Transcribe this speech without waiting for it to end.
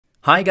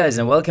Hi guys,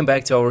 and welcome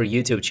back to our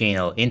YouTube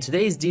channel. In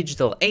today's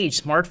digital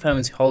age,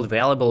 smartphones hold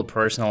valuable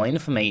personal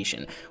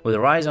information. With the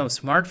rise of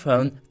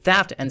smartphone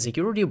theft and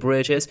security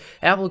breaches,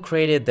 Apple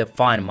created the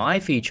Find My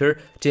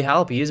feature to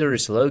help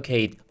users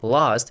locate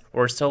lost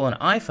or stolen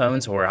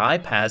iPhones or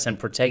iPads and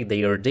protect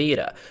their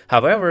data.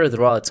 However,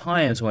 there are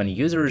times when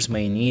users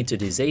may need to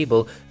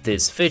disable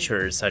these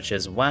features, such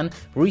as when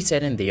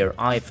resetting their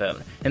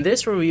iPhone. In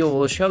this review,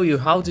 we'll show you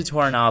how to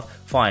turn off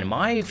Find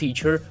My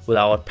feature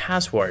without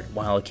password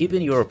while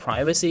keeping your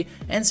privacy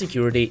and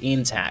security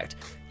intact.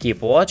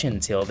 Keep watching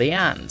till the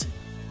end.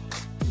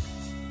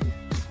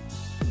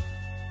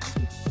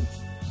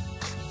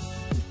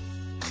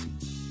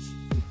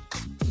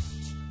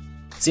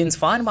 Since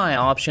Find My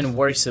option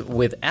works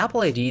with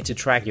Apple ID to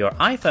track your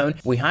iPhone,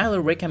 we highly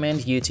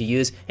recommend you to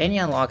use any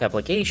unlock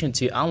application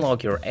to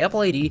unlock your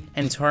Apple ID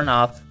and turn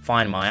off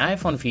Find My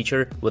iPhone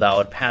feature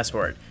without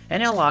password.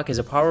 AnyUnlock is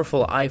a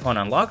powerful iPhone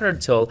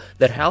unlocker tool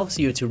that helps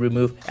you to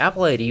remove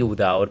Apple ID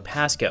without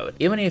passcode.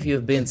 Even if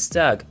you've been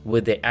stuck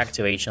with the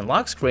activation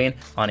lock screen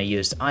on a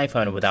used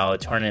iPhone without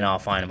turning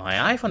off Find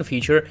My iPhone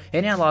feature,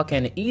 AnyUnlock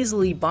can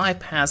easily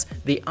bypass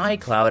the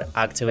iCloud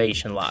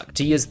activation lock.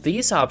 To use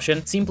this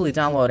option, simply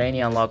download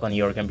AnyUnlock on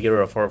your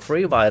computer for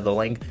free via the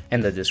link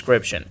in the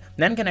description.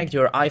 Then connect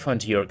your iPhone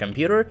to your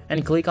computer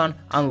and click on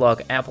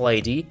Unlock Apple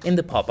ID in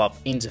the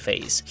pop-up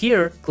interface.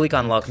 Here, click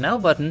Unlock Now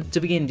button to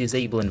begin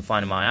disabling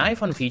Find My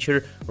iPhone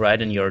feature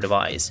right on your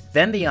device.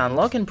 Then the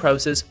unlocking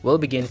process will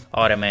begin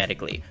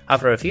automatically.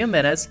 After a few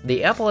minutes,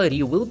 the Apple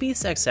ID will be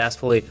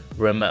successfully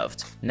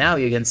removed. Now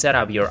you can set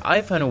up your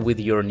iPhone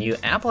with your new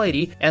Apple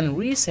ID and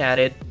reset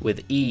it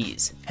with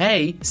ease.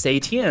 Hey,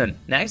 stay tuned!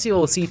 Next you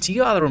will see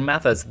two other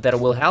methods that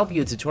will help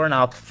you to turn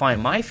off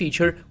Find My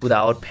feature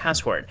without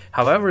password.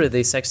 However,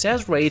 the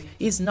success rate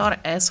is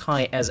not as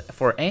high as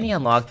for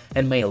AnyUnlock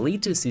and may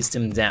lead to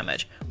system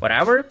damage.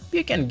 Whatever,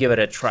 you can give it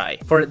a try.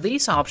 For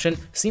this option,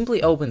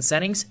 simply open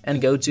Settings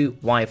and go to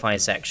Wi-Fi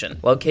section.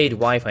 Locate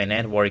Wi-Fi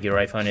network your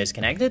iPhone is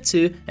connected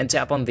to and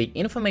tap on the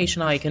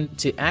information icon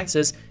to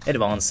access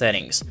advanced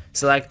settings.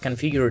 Select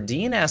Configure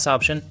DNS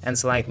option and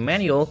select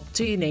Manual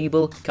to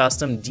enable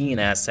custom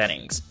DNS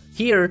settings.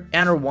 Here,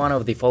 enter one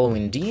of the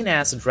following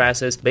DNS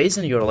addresses based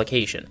on your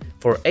location: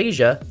 for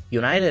Asia,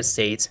 United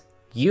States,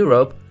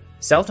 Europe,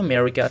 South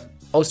America,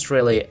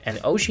 Australia and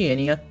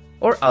Oceania,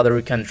 or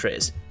other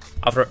countries.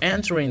 After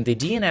entering the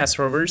DNS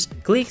servers,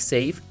 click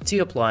Save to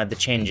apply the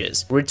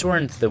changes.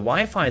 Return to the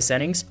Wi-Fi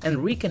settings and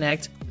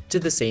reconnect to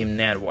the same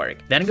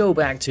network. Then go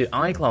back to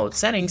iCloud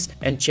settings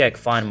and check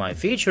Find My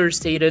feature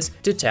status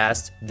to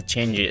test the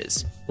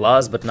changes.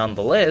 Last but not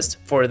the least,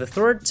 for the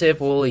third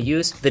tip, we'll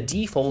use the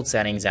default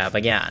settings app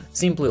again.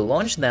 Simply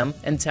launch them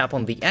and tap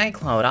on the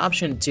iCloud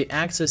option to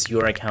access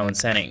your account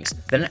settings.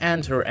 Then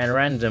enter a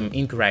random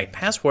incorrect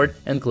password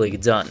and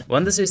click Done.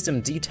 When the system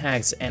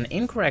detects an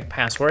incorrect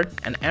password,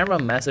 an error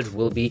message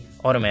will be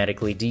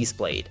automatically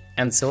displayed.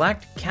 And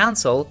select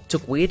Cancel to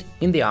quit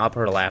in the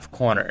upper left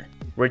corner.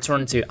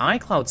 Return to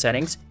iCloud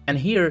settings and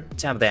here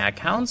tap the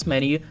Accounts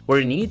menu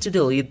where you need to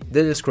delete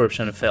the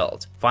description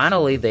field.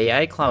 Finally, the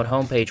iCloud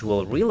homepage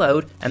will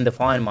reload and the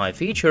Find My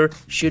feature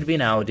should be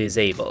now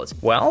disabled.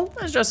 Well,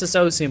 it's just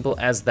so simple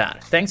as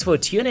that. Thanks for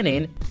tuning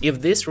in.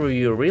 If this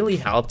review really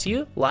helped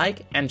you,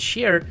 like and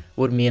share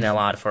would mean a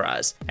lot for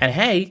us. And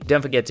hey,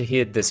 don't forget to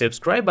hit the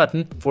subscribe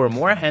button for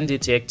more handy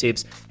tech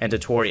tips and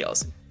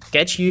tutorials.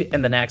 Catch you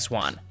in the next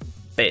one.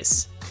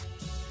 Peace.